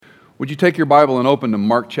Would you take your Bible and open to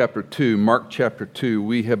Mark chapter 2? Mark chapter 2.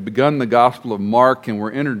 We have begun the Gospel of Mark, and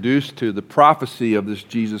we're introduced to the prophecy of this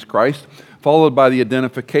Jesus Christ, followed by the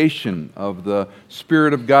identification of the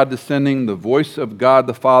Spirit of God descending, the voice of God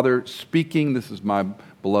the Father speaking, "This is my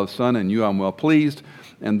beloved Son, and you I'm well pleased,"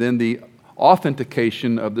 and then the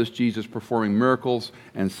authentication of this Jesus performing miracles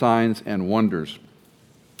and signs and wonders.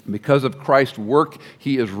 Because of Christ's work,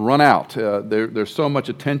 he is run out. There's so much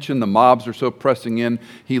attention. The mobs are so pressing in.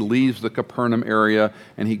 He leaves the Capernaum area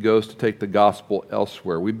and he goes to take the gospel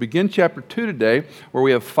elsewhere. We begin chapter 2 today, where we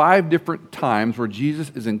have 5 different times where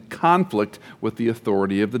Jesus is in conflict with the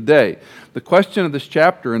authority of the day. The question of this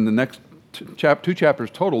chapter in the next 2 chapters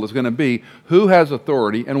total is going to be, who has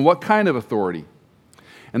authority and what kind of authority?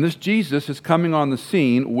 And this Jesus is coming on the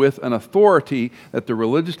scene with an authority that the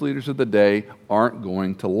religious leaders of the day aren't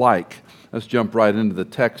going to like. Let's jump right into the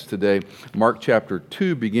text today. Mark chapter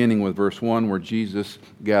 2, beginning with verse 1, where Jesus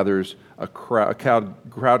gathers a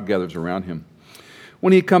crowd gathers around him.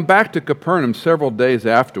 When he had come back to Capernaum several days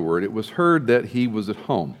afterward, it was heard that he was at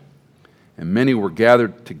home. And many were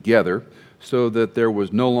gathered together, so that there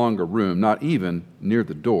was no longer room, not even near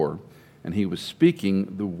the door. And he was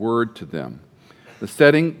speaking the word to them. The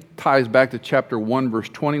setting ties back to chapter 1, verse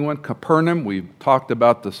 21, Capernaum. We've talked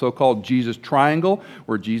about the so-called Jesus Triangle,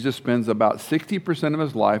 where Jesus spends about 60% of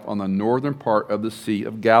his life on the northern part of the Sea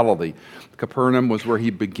of Galilee. Capernaum was where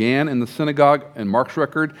he began in the synagogue in Mark's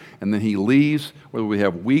record, and then he leaves, whether we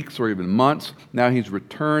have weeks or even months. Now he's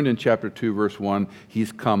returned in chapter 2, verse 1.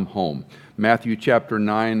 He's come home. Matthew chapter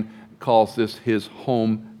 9 calls this his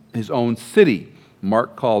home, his own city.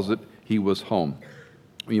 Mark calls it he was home.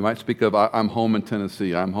 You might speak of, I'm home in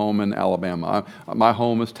Tennessee, I'm home in Alabama, my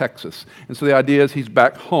home is Texas. And so the idea is he's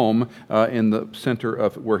back home in the center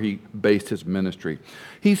of where he based his ministry.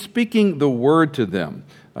 He's speaking the word to them.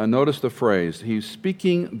 Notice the phrase, he's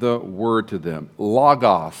speaking the word to them.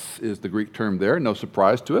 Logos is the Greek term there, no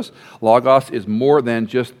surprise to us. Logos is more than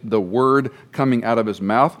just the word coming out of his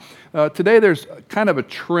mouth. Today there's kind of a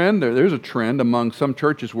trend, there's a trend among some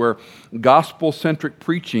churches where gospel-centric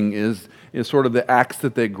preaching is sort of the axe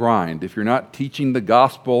that they grind. If you're not teaching the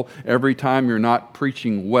gospel every time, you're not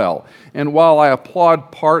preaching well. And while I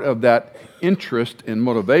applaud part of that interest and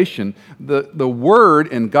motivation, the word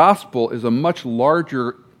and gospel is a much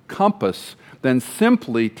larger compass than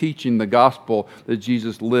simply teaching the gospel that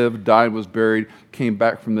Jesus lived, died, was buried, came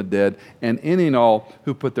back from the dead, and any and all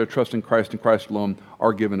who put their trust in Christ and Christ alone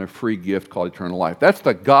are given a free gift called eternal life. That's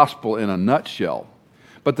the gospel in a nutshell.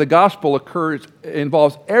 But the gospel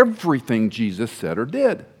involves everything Jesus said or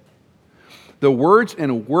did. The words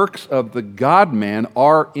and works of the God-man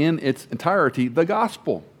are in its entirety the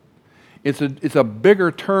gospel. It's a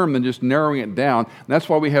bigger term than just narrowing it down. And that's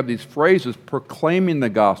why we have these phrases, proclaiming the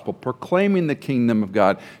gospel, proclaiming the kingdom of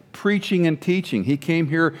God, preaching and teaching. He came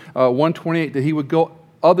here, 128, that he would go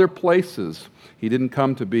other places. He didn't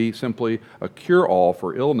come to be simply a cure-all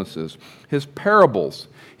for illnesses. His parables,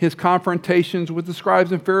 his confrontations with the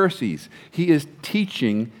scribes and Pharisees, he is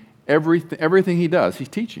teaching everything he does. He's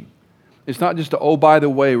teaching. It's not just a, oh, by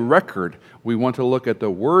the way, record. We want to look at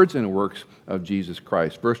the words and works of Jesus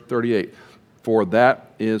Christ. Verse 38, for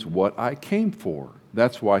that is what I came for.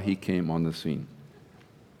 That's why he came on the scene.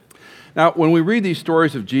 Now, when we read these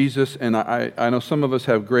stories of Jesus, and I know some of us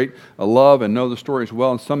have great love and know the stories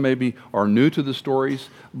well, and some maybe are new to the stories,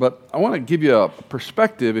 but I want to give you a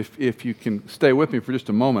perspective, if you can stay with me for just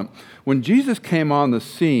a moment. When Jesus came on the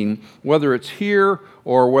scene, whether it's here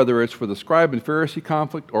or whether it's with the scribe and Pharisee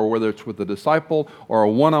conflict, or whether it's with the disciple or a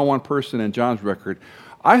one-on-one person in John's record,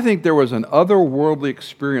 I think there was an otherworldly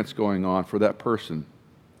experience going on for that person,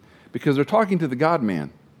 because they're talking to the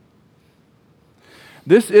God-man.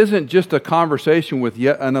 This isn't just a conversation with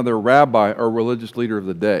yet another rabbi or religious leader of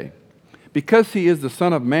the day. Because he is the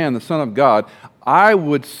Son of Man, the Son of God, I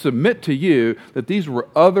would submit to you that these were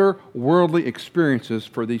otherworldly experiences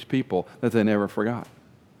for these people that they never forgot.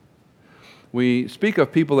 We speak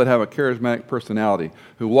of people that have a charismatic personality,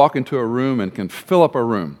 who walk into a room and can fill up a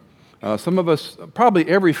room. Some of us, probably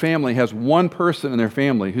every family has one person in their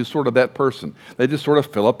family who's sort of that person. They just sort of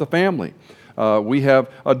fill up the family. We have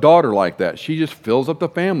a daughter like that. She just fills up the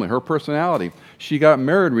family, her personality. She got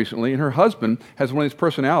married recently, and her husband has one of these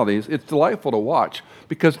personalities. It's delightful to watch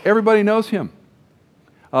because everybody knows him.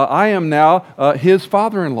 I am now his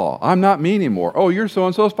father-in-law. I'm not me anymore. Oh, you're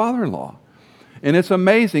so-and-so's father-in-law. And it's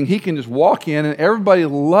amazing. He can just walk in, and everybody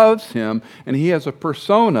loves him, and he has a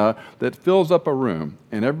persona that fills up a room,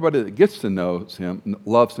 and everybody that gets to know him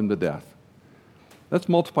loves him to death. Let's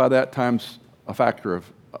multiply that times a factor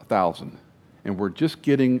of 1,000. And we're just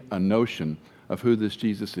getting a notion of who this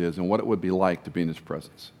Jesus is and what it would be like to be in his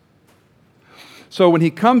presence. So when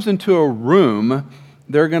he comes into a room,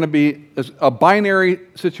 they're going to be a binary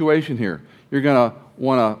situation here. You're going to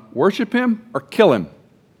want to worship him or kill him.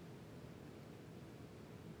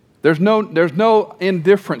 There's no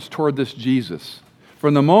indifference toward this Jesus.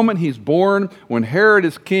 From the moment he's born, when Herod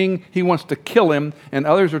is king, he wants to kill him, and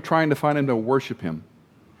others are trying to find him to worship him.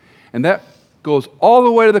 And that goes all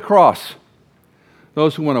the way to the cross.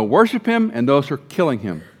 Those who want to worship him and those who are killing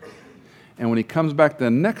him. And when he comes back the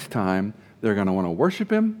next time, they're going to want to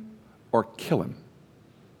worship him or kill him.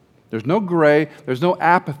 There's no gray, there's no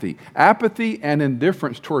apathy. Apathy and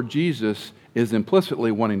indifference toward Jesus is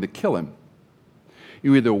implicitly wanting to kill him.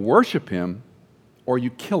 You either worship him or you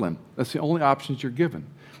kill him. That's the only options you're given.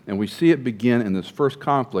 And we see it begin in this first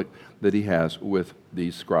conflict that he has with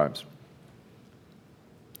these scribes.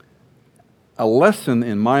 A lesson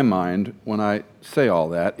in my mind when I say all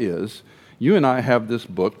that is, you and I have this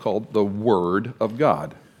book called the Word of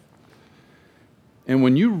God. And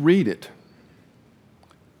when you read it,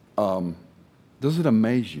 does it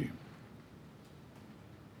amaze you?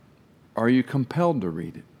 Are you compelled to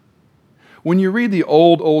read it? When you read the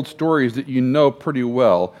old stories that you know pretty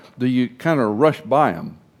well, do you kind of rush by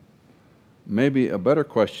them? Maybe a better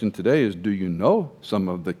question today is, do you know some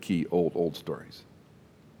of the key old stories?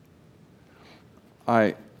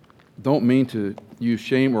 I don't mean to use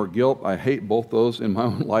shame or guilt. I hate both those in my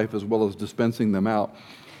own life as well as dispensing them out.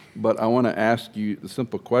 But I want to ask you the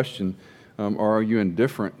simple question, are you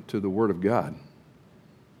indifferent to the Word of God?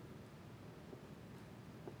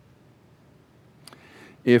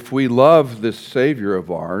 If we love this Savior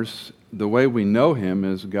of ours, the way we know him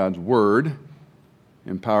is God's Word,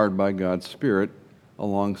 empowered by God's Spirit,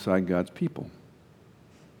 alongside God's people.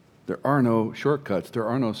 There are no shortcuts. There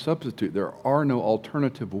are no substitutes. There are no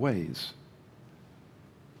alternative ways.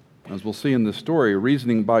 As we'll see in this story,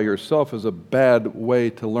 reasoning by yourself is a bad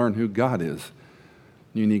way to learn who God is.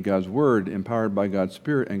 You need God's Word, empowered by God's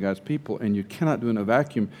Spirit and God's people, and you cannot do it in a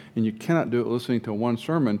vacuum, and you cannot do it listening to one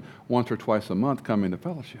sermon once or twice a month coming to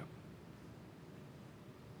fellowship.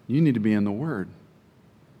 You need to be in the Word.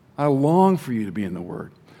 I long for you to be in the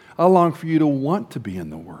Word. I long for you to want to be in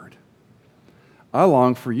the Word. I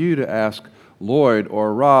long for you to ask Lloyd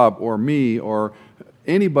or Rob or me or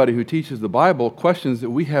anybody who teaches the Bible questions that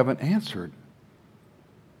we haven't answered.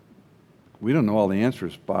 We don't know all the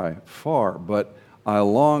answers by far, but I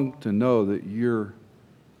long to know that you're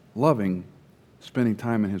loving spending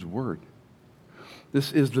time in His Word.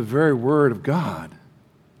 This is the very Word of God.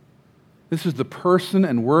 This is the person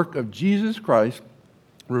and work of Jesus Christ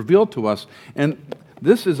revealed to us. And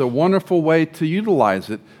this is a wonderful way to utilize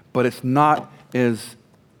it, but it's not as,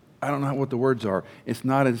 I don't know what the words are, it's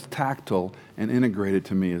not as tactile and integrated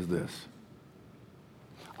to me as this.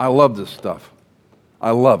 I love this stuff.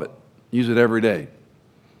 I love it. Use it every day.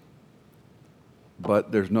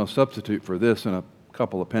 But there's no substitute for this and a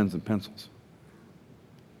couple of pens and pencils.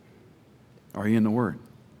 Are you in the Word?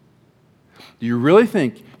 Do you really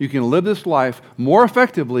think you can live this life more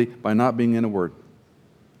effectively by not being in the Word?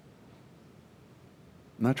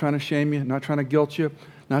 I'm not trying to shame you, not trying to guilt you,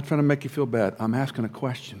 not trying to make you feel bad. I'm asking a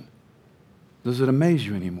question. Does it amaze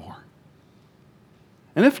you anymore?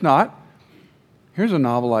 And if not, here's a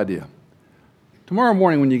novel idea. Tomorrow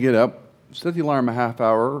morning when you get up, set the alarm a half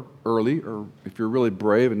hour early, or if you're really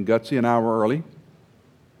brave and gutsy, an hour early,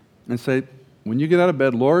 and say, when you get out of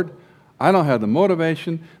bed, Lord, I don't have the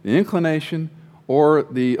motivation, the inclination, or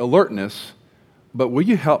the alertness, but will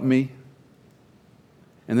you help me?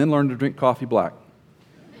 And then learn to drink coffee black.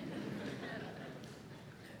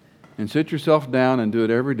 And sit yourself down and do it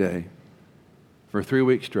every day for 3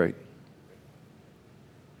 weeks straight.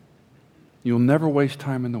 You'll never waste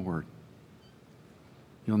time in the Word.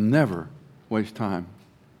 You'll never waste time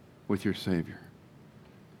with your Savior.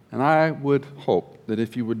 And I would hope that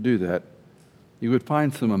if you would do that, you would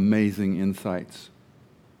find some amazing insights.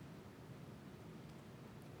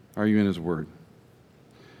 Are you in His Word?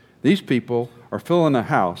 These people are filling a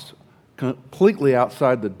house completely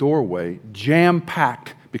outside the doorway,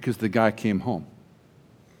 jam-packed, because the guy came home.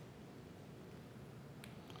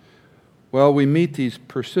 Well, we meet these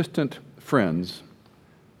persistent friends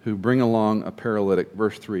who bring along a paralytic.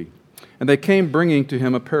 Verse 3. And they came bringing to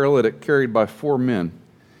him a paralytic carried by 4 men.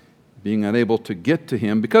 Being unable to get to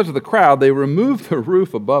him because of the crowd, they removed the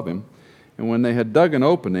roof above him. And when they had dug an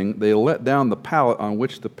opening, they let down the pallet on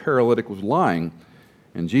which the paralytic was lying.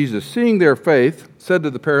 And Jesus, seeing their faith, said to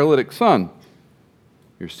the paralytic, Son,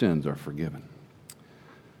 your sins are forgiven.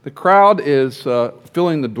 The crowd is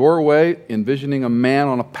filling the doorway, envisioning a man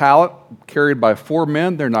on a pallet carried by 4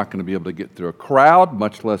 men. They're not going to be able to get through a crowd,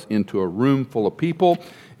 much less into a room full of people.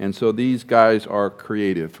 And so these guys are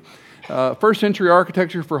creative. First century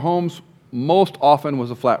architecture for homes most often was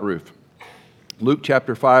a flat roof. Luke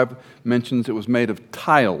chapter 5 mentions it was made of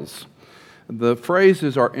tiles. The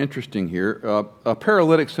phrases are interesting here. A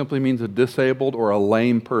paralytic simply means a disabled or a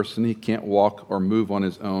lame person. He can't walk or move on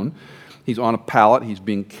his own. He's on a pallet. He's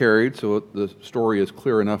being carried, so the story is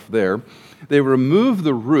clear enough there. They removed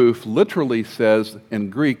the roof, literally says in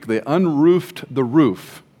Greek, they unroofed the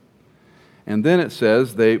roof. And then it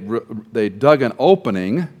says they dug an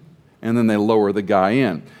opening, and then they lower the guy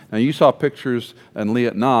in. Now, you saw pictures in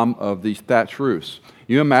Vietnam of these thatched roofs.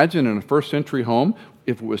 You imagine in a first century home,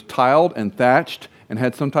 if it was tiled and thatched and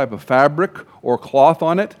had some type of fabric or cloth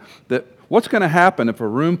on it, that what's going to happen if a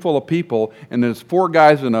room full of people and there's 4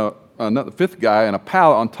 guys and another 5th guy and a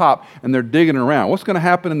pallet on top and they're digging around? What's going to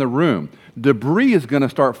happen in the room? Debris is going to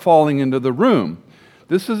start falling into the room.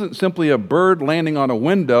 This isn't simply a bird landing on a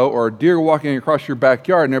window or a deer walking across your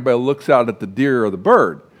backyard and everybody looks out at the deer or the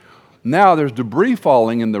bird. Now there's debris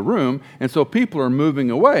falling in the room, and so people are moving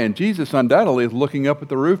away. And Jesus undoubtedly is looking up at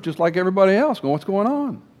the roof just like everybody else, going, what's going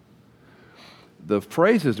on? The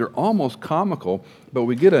phrases are almost comical, but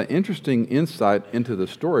we get an interesting insight into the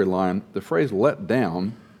storyline. The phrase let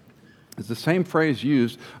down is the same phrase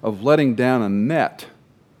used of letting down a net.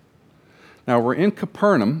 Now we're in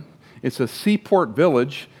Capernaum. It's a seaport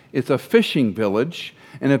village. It's a fishing village.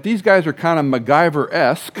 And if these guys are kind of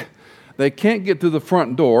MacGyver-esque, they can't get through the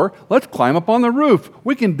front door. Let's climb up on the roof.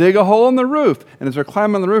 We can dig a hole in the roof. And as they're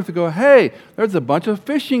climbing on the roof, they go, hey, there's a bunch of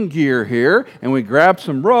fishing gear here. And we grab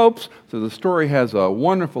some ropes. So the story has a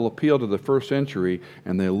wonderful appeal to the first century,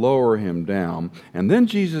 and they lower him down. And then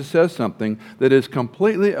Jesus says something that is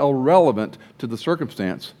completely irrelevant to the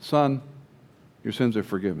circumstance. Son, your sins are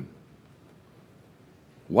forgiven.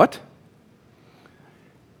 What?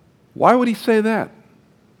 Why would he say that?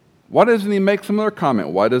 Why doesn't he make some other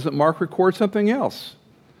comment? Why doesn't Mark record something else?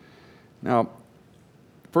 Now,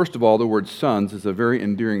 first of all, the word sons is a very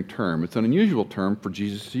endearing term. It's an unusual term for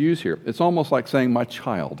Jesus to use here. It's almost like saying, my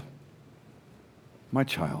child. My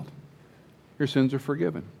child. Your sins are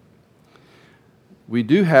forgiven. We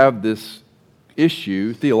do have this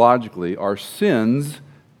issue, theologically, are sins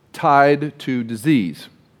tied to disease?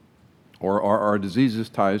 Or are our diseases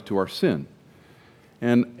tied to our sin?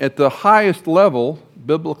 And at the highest level,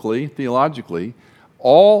 biblically, theologically,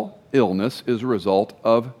 all illness is a result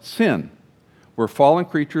of sin. We're fallen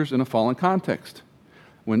creatures in a fallen context.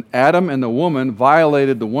 When Adam and the woman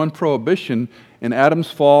violated the one prohibition in Adam's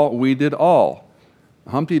fall, we did all.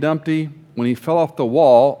 Humpty Dumpty, when he fell off the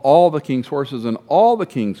wall, all the king's horses and all the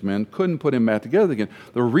king's men couldn't put him back together again.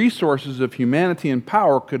 The resources of humanity and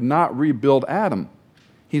power could not rebuild Adam.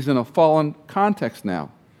 He's in a fallen context now.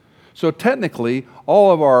 So technically,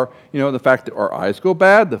 all of our, the fact that our eyes go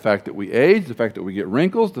bad, the fact that we age, the fact that we get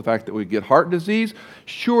wrinkles, the fact that we get heart disease,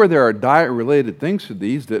 sure, there are diet-related things to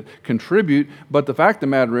these that contribute, but the fact of the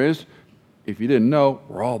matter is, if you didn't know,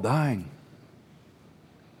 we're all dying.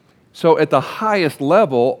 So at the highest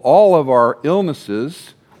level, all of our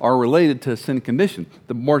illnesses are related to a sin condition.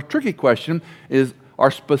 The more tricky question is, are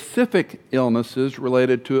specific illnesses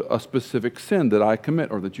related to a specific sin that I commit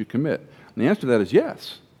or that you commit? And the answer to that is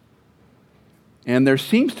yes. And there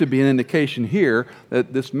seems to be an indication here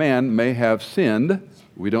that this man may have sinned.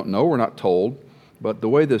 We don't know, we're not told. But the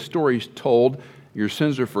way this story is told, your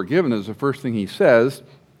sins are forgiven is the first thing he says,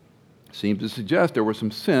 seems to suggest there was some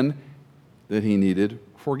sin that he needed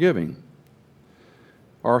forgiving.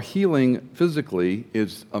 Our healing physically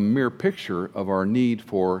is a mere picture of our need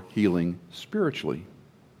for healing spiritually.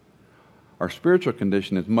 Our spiritual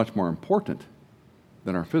condition is much more important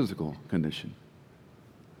than our physical condition.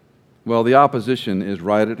 Well, the opposition is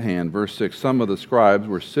right at hand. Verse 6, some of the scribes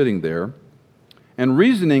were sitting there and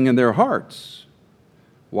reasoning in their hearts,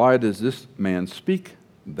 why does this man speak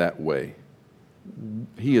that way?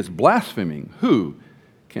 He is blaspheming. Who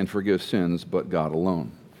can forgive sins but God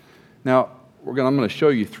alone? Now, I'm going to show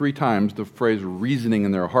you 3 times the phrase reasoning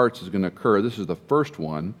in their hearts is going to occur. This is the first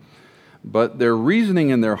one. But they're reasoning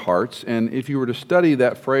in their hearts, and if you were to study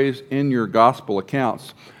that phrase in your gospel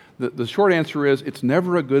accounts, the short answer is it's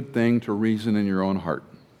never a good thing to reason in your own heart.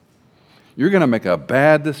 You're going to make a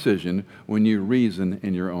bad decision when you reason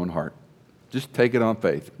in your own heart. Just take it on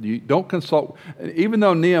faith. You don't consult. Even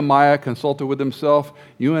though Nehemiah consulted with himself,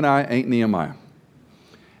 you and I ain't Nehemiah.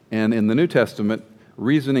 And in the New Testament,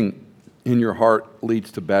 reasoning in your heart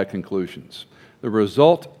leads to bad conclusions. The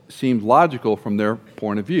result seems logical from their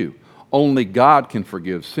point of view. Only God can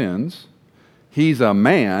forgive sins. He's a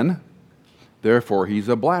man, therefore he's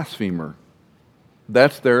a blasphemer.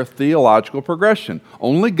 That's their theological progression.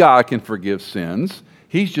 Only God can forgive sins.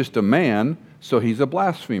 He's just a man, so he's a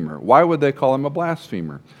blasphemer. Why would they call him a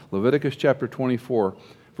blasphemer? Leviticus chapter 24,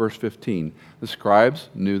 verse 15. The scribes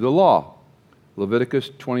knew the law.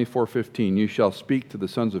 Leviticus 24:15, you shall speak to the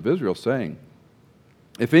sons of Israel, saying,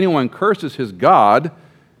 if anyone curses his God,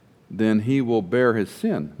 then he will bear his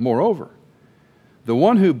sin. Moreover, the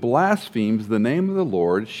one who blasphemes the name of the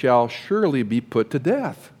Lord shall surely be put to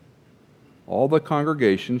death. All the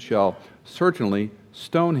congregation shall certainly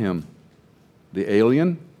stone him, the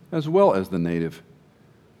alien as well as the native.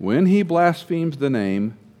 When he blasphemes the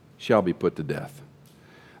name, shall be put to death.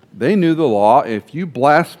 They knew the law. If you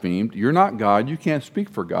blasphemed, you're not God. You can't speak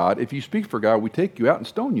for God. If you speak for God, we take you out and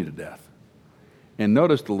stone you to death. And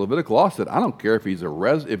notice the Levitical law said, I don't care if he's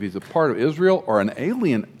a part of Israel or an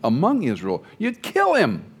alien among Israel. You'd kill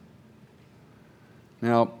him.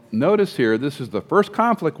 Now, notice here, this is the first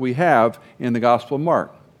conflict we have in the Gospel of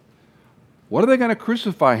Mark. What are they going to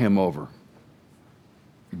crucify him over?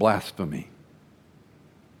 Blasphemy.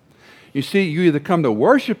 You see, you either come to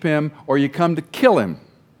worship him or you come to kill him.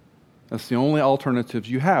 That's the only alternatives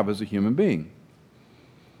you have as a human being.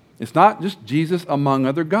 It's not just Jesus among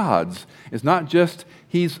other gods. It's not just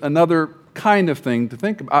he's another kind of thing to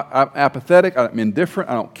think about. I'm apathetic, I'm indifferent,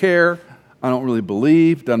 I don't care, I don't really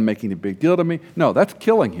believe, doesn't make any big deal to me. No, that's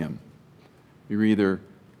killing him. You're either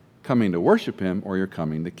coming to worship him or you're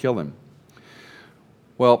coming to kill him.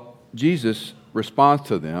 Well, Jesus responds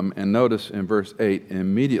to them, and notice in verse 8,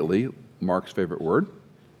 immediately, Mark's favorite word,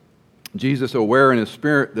 Jesus, aware in his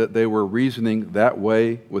spirit that they were reasoning that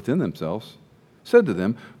way within themselves, said to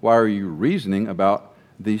them, why are you reasoning about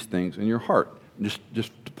these things in your heart?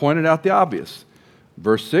 Just pointed out the obvious.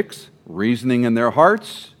 Verse 6, reasoning in their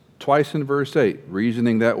hearts. Twice in verse 8,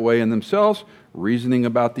 reasoning that way in themselves, reasoning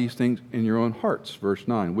about these things in your own hearts. Verse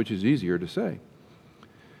 9, which is easier to say?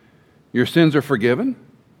 Your sins are forgiven,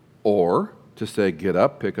 or to say, get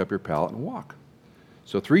up, pick up your pallet, and walk.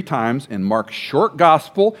 So 3 times in Mark's short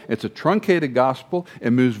gospel, it's a truncated gospel,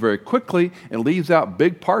 it moves very quickly, it leaves out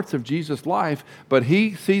big parts of Jesus' life, but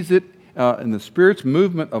he sees it in the Spirit's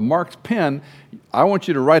movement of Mark's pen. I want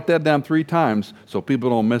you to write that down 3 times so people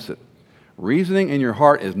don't miss it. Reasoning in your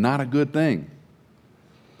heart is not a good thing.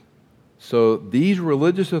 So these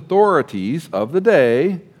religious authorities of the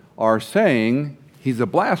day are saying he's a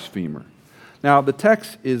blasphemer. Now, the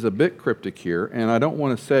text is a bit cryptic here, and I don't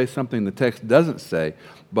want to say something the text doesn't say,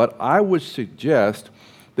 but I would suggest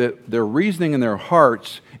that their reasoning in their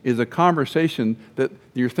hearts is a conversation that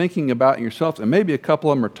you're thinking about yourself, and maybe a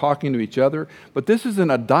couple of them are talking to each other, but this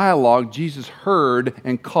isn't a dialogue Jesus heard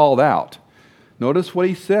and called out. Notice what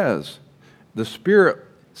he says. The Spirit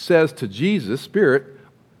says to Jesus, Spirit,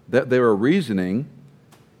 that they were reasoning.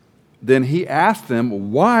 Then he asked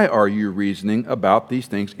them, why are you reasoning about these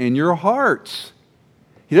things in your hearts?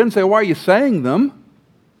 He doesn't say, why are you saying them?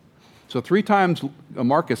 So 3 times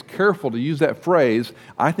Mark is careful to use that phrase,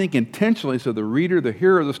 I think intentionally, so the reader, the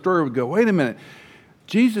hearer of the story would go, wait a minute,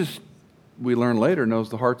 Jesus, we learn later, knows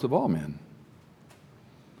the hearts of all men.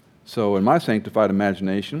 So in my sanctified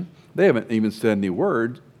imagination, they haven't even said any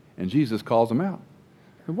words, and Jesus calls them out.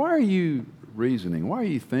 Why are you reasoning? Why are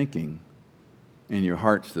you thinking in your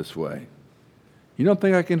hearts this way? You don't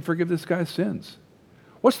think I can forgive this guy's sins?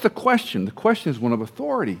 What's the question? The question is one of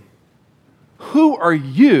authority. Who are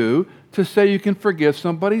you to say you can forgive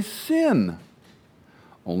somebody's sin?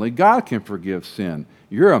 Only God can forgive sin.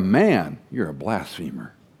 You're a man. You're a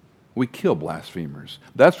blasphemer. We kill blasphemers.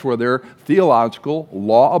 That's where their theological,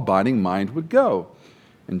 law-abiding mind would go.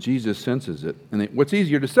 And Jesus senses it. And what's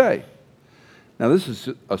easier to say? Now, this is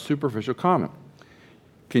a superficial comment.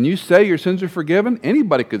 Can you say your sins are forgiven?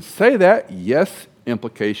 Anybody could say that. Yes,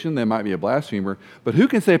 implication, they might be a blasphemer. But who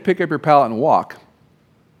can say, pick up your pallet and walk?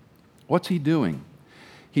 What's he doing?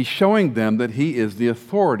 He's showing them that he is the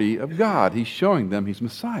authority of God. He's showing them he's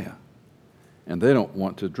Messiah. And they don't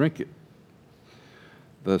want to drink it.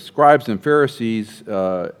 The scribes and Pharisees,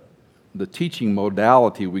 the teaching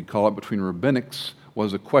modality, we call it, between rabbinics,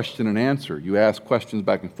 was a question and answer. You ask questions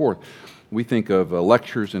back and forth. We think of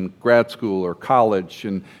lectures in grad school or college,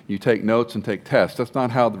 and you take notes and take tests. That's not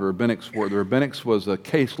how the rabbinics were. The rabbinics was a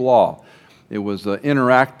case law. It was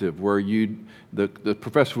interactive, where the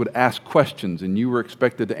professor would ask questions, and you were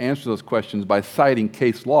expected to answer those questions by citing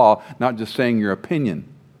case law, not just saying your opinion.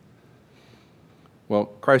 Well,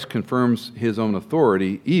 Christ confirms his own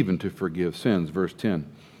authority even to forgive sins. Verse 10.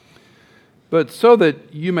 But so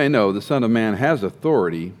that you may know the Son of Man has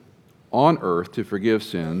authority on earth to forgive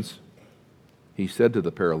sins, he said to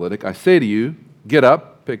the paralytic, I say to you, get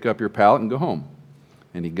up, pick up your pallet, and go home.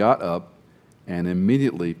 And he got up and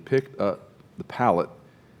immediately picked up the pallet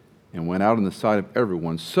and went out in the sight of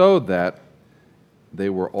everyone, so that they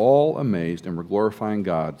were all amazed and were glorifying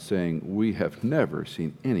God, saying, "We have never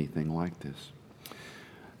seen anything like this."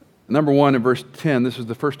 Number one, in verse 10, this is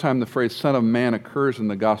the first time the phrase Son of Man occurs in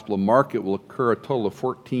the Gospel of Mark. It will occur a total of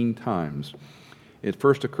 14 times. It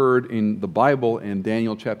first occurred in the Bible in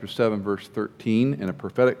Daniel chapter 7, verse 13, in a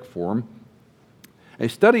prophetic form. A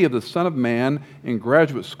study of the Son of Man in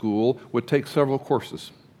graduate school would take several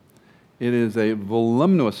courses. It is a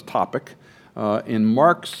voluminous topic. In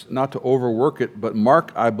Mark's, not to overwork it, but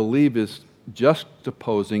Mark, I believe, is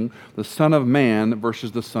juxtaposing the Son of Man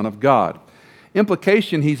versus the Son of God.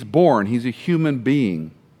 Implication, he's born. He's a human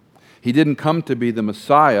being. He didn't come to be the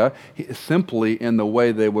Messiah simply in the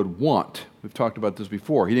way they would want. We've talked about this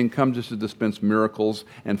before. He didn't come just to dispense miracles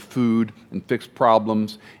and food and fix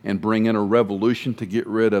problems and bring in a revolution to get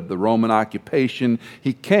rid of the Roman occupation.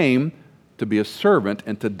 He came to be a servant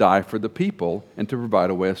and to die for the people and to provide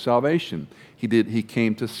a way of salvation. He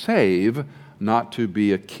came to save, not to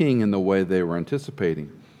be a king in the way they were anticipating.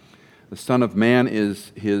 The Son of Man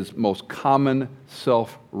is his most common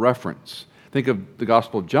self-reference. Think of the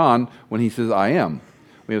Gospel of John when he says, "I am."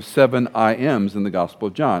 We have 7 I ams in the Gospel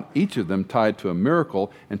of John, each of them tied to a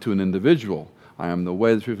miracle and to an individual. I am the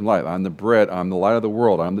way, the truth, and life. I am the bread. I am the light of the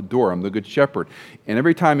world. I am the door. I am the good shepherd. And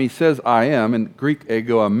every time he says I am, in Greek,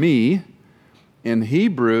 ego eimi, in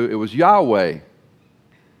Hebrew, it was Yahweh.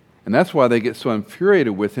 And that's why they get so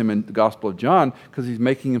infuriated with him in the Gospel of John, because he's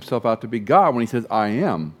making himself out to be God when he says I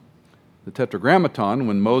am. The Tetragrammaton,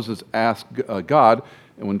 when Moses asked God,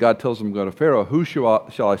 and when God tells him to go to Pharaoh, "Who shall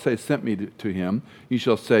I say sent me to him?" You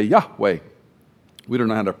shall say Yahweh. We don't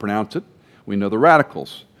know how to pronounce it. We know the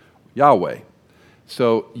radicals. Yahweh.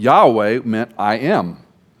 So Yahweh meant I am,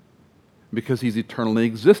 because he's eternally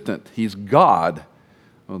existent. He's God.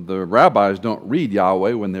 Well, the rabbis don't read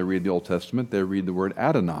Yahweh when they read the Old Testament. They read the word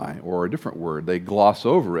Adonai, or a different word. They gloss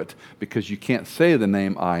over it because you can't say the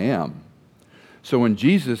name I am. So when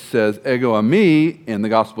Jesus says ego eimi in the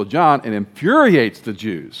Gospel of John, it infuriates the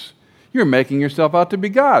Jews. You're making yourself out to be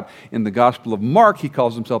God. In the Gospel of Mark, he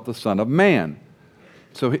calls himself the Son of Man.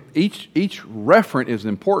 So each referent is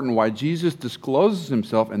important, why Jesus discloses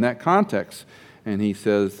himself in that context. And he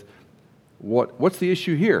says, what's the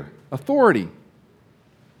issue here? Authority.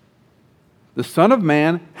 The Son of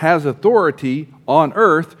Man has authority on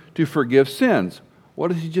earth to forgive sins. What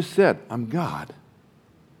has he just said? I'm God.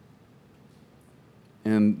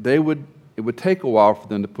 And it would take a while for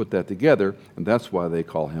them to put that together, and that's why they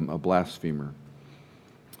call him a blasphemer.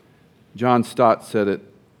 John Stott said it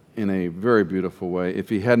in a very beautiful way. If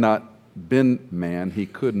he had not been man, he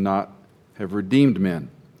could not have redeemed men.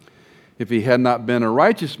 If he had not been a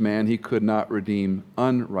righteous man, he could not redeem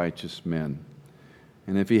unrighteous men.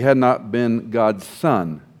 And if he had not been God's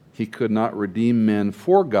son, he could not redeem men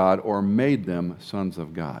for God or made them sons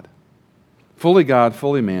of God. Fully God,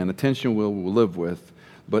 fully man, a tension we'll live with,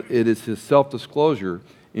 but it is his self-disclosure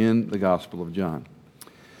in the Gospel of John.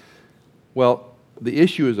 Well, the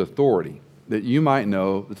issue is authority, that you might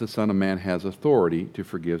know that the Son of Man has authority to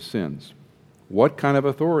forgive sins. What kind of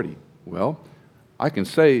authority? Well, I can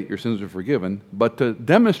say your sins are forgiven, but to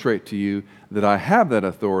demonstrate to you that I have that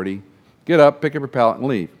authority, get up, pick up your pallet, and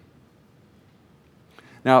leave.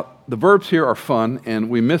 Now, the verbs here are fun,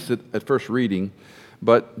 and we miss it at first reading.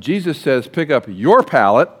 But Jesus says, pick up your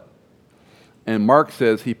pallet, and Mark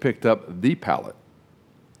says he picked up the pallet.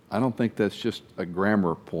 I don't think that's just a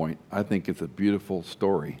grammar point. I think it's a beautiful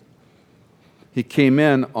story. He came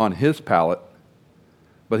in on his pallet,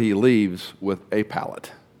 but he leaves with a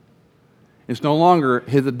pallet. It's no longer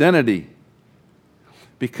his identity,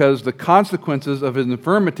 because the consequences of his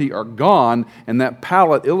infirmity are gone, and that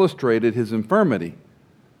pallet illustrated his infirmity.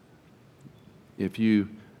 If you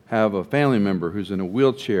have a family member who's in a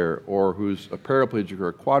wheelchair or who's a paraplegic or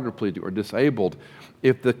a quadriplegic or disabled,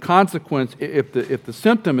 if the consequence, if the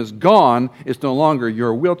symptom is gone, it's no longer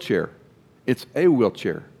your wheelchair. It's a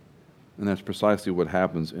wheelchair. And that's precisely what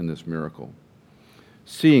happens in this miracle.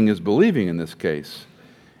 Seeing is believing in this case.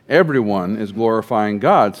 Everyone is glorifying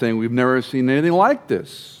God, saying, we've never seen anything like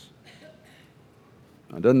this.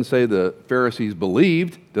 Now, it doesn't say the Pharisees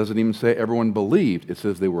believed. It doesn't even say everyone believed. It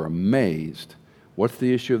says they were amazed. What's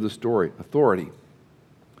the issue of the story? Authority.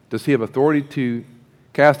 Does he have authority to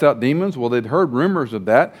cast out demons? Well, they'd heard rumors of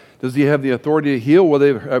that. Does he have the authority to heal? Well,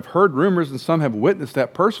 they have heard rumors, and some have witnessed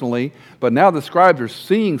that personally, but now the scribes are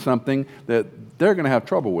seeing something that they're going to have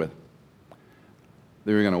trouble with.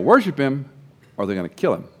 They're going to worship him, or they're going to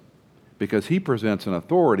kill him, because he presents an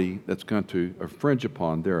authority that's going to infringe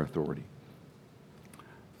upon their authority.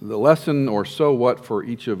 The lesson, or so what, for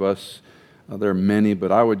each of us, there are many,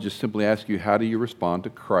 but I would just simply ask you, how do you respond to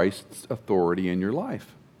Christ's authority in your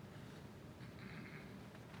life?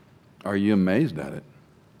 Are you amazed at it?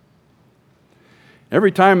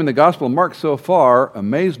 Every time in the Gospel of Mark so far,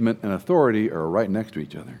 amazement and authority are right next to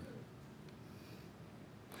each other.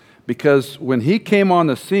 Because when he came on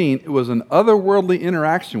the scene, it was an otherworldly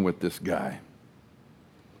interaction with this guy.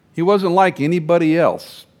 He wasn't like anybody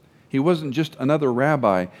else. He wasn't just another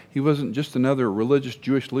rabbi. He wasn't just another religious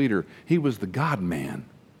Jewish leader. He was the God-man.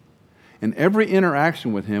 And every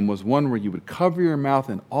interaction with him was one where you would cover your mouth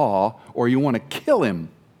in awe or you want to kill him.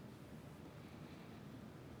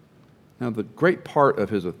 Now, the great part of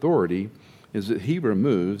his authority is that he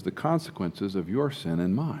removes the consequences of your sin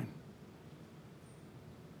and mine.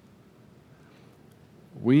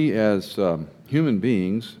 We as human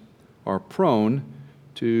beings are prone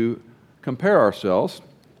to compare ourselves.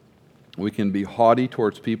 We can be haughty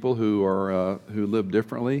towards people who live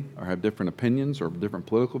differently or have different opinions or different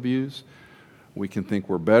political views. We can think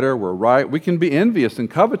we're better, we're right. We can be envious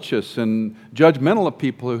and covetous and judgmental of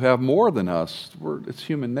people who have more than us. It's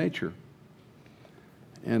human nature.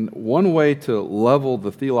 And one way to level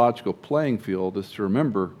the theological playing field is to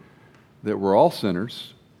remember that we're all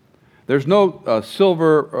sinners. There's no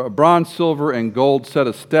bronze, silver, and gold set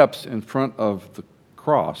of steps in front of the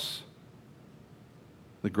cross.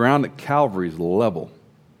 The ground at Calvary is level.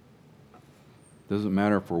 Doesn't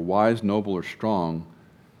matter if we're wise, noble, or strong.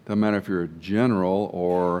 Doesn't matter if you're a general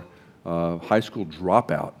or a high school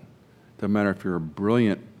dropout. Doesn't matter if you're a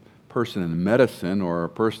brilliant person in medicine or a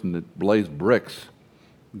person that blazed bricks.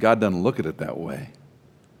 God doesn't look at it that way.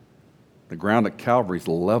 The ground at Calvary is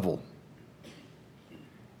level.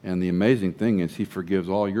 And the amazing thing is he forgives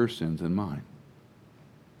all your sins and mine.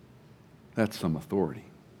 That's some authority.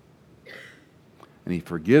 And he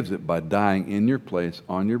forgives it by dying in your place,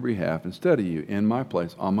 on your behalf, instead of you, in my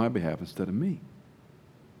place, on my behalf, instead of me.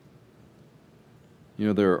 You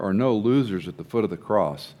know, there are no losers at the foot of the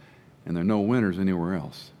cross, and there are no winners anywhere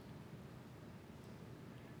else.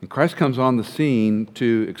 And Christ comes on the scene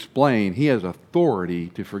to explain he has authority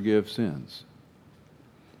to forgive sins.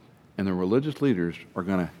 And the religious leaders are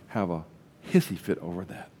going to have a hissy fit over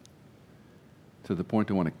that, to the point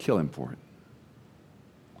they want to kill him for it.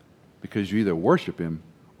 Because you either worship him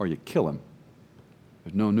or you kill him.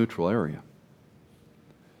 There's no neutral area.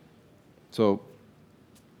 So,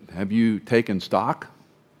 have you taken stock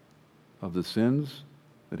of the sins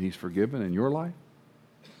that he's forgiven in your life?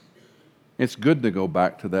 It's good to go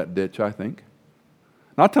back to that ditch, I think.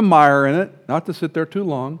 Not to mire in it, not to sit there too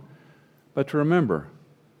long, but to remember,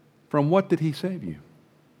 from what did he save you?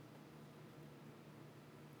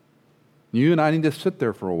 You and I need to sit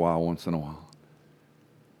there for a while, once in a while.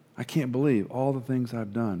 I can't believe all the things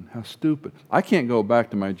I've done. How stupid. I can't go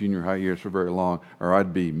back to my junior high years for very long, or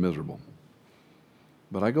I'd be miserable.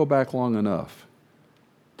 But I go back long enough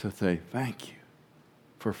to say, thank you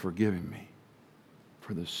for forgiving me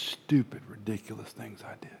for the stupid, ridiculous things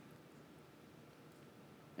I did.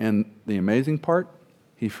 And the amazing part,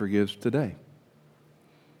 he forgives today.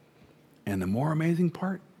 And the more amazing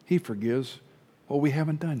part, he forgives what we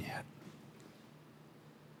haven't done yet.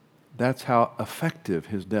 That's how effective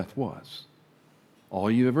his death was. All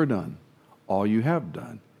you've ever done, all you have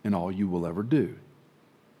done, and all you will ever do.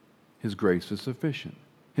 His grace is sufficient.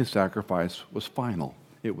 His sacrifice was final.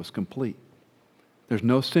 It was complete. There's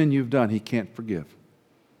no sin you've done he can't forgive.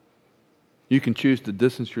 You can choose to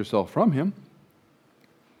distance yourself from him,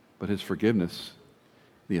 but his forgiveness,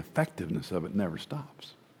 the effectiveness of it never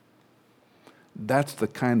stops. That's the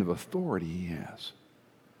kind of authority he has.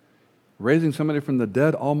 Raising somebody from the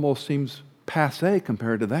dead almost seems passé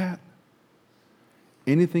compared to that.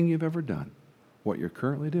 Anything you've ever done, what you're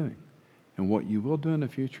currently doing, and what you will do in the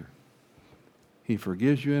future, he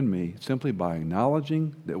forgives you and me simply by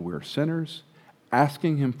acknowledging that we're sinners,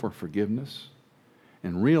 asking him for forgiveness,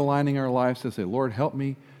 and realigning our lives to say, Lord, help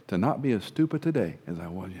me to not be as stupid today as I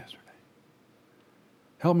was yesterday.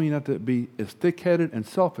 Help me not to be as thick-headed and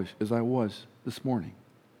selfish as I was this morning.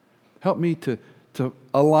 Help me to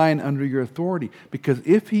align under your authority. Because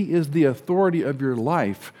if he is the authority of your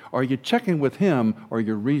life, are you checking with him or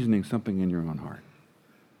you're reasoning something in your own heart?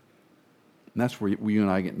 And that's where you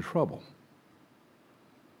and I get in trouble.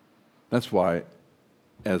 That's why,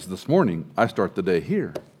 as this morning, I start the day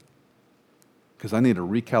here. Because I need a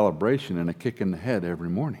recalibration and a kick in the head every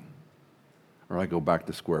morning. Or I go back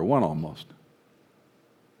to square one almost.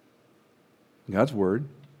 God's Word,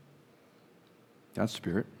 God's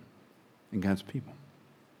Spirit, and God's people.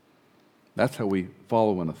 That's how we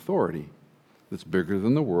follow an authority that's bigger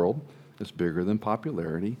than the world, that's bigger than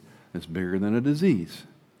popularity, that's bigger than a disease.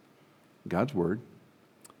 God's Word,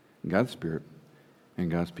 God's Spirit, and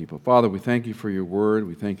God's people. Father, we thank you for your Word.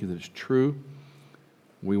 We thank you that it's true.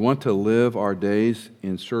 We want to live our days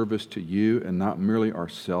in service to you and not merely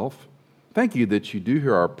ourselves. Thank you that you do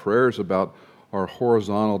hear our prayers about our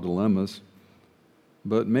horizontal dilemmas,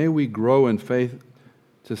 but may we grow in faith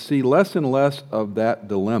to see less and less of that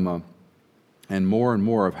dilemma and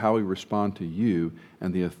more of how we respond to you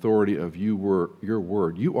and the authority of your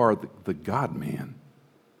word. You are the God-man.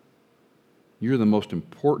 You're the most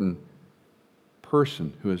important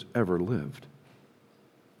person who has ever lived.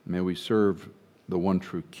 May we serve the one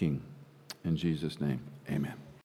true King. In Jesus' name, amen.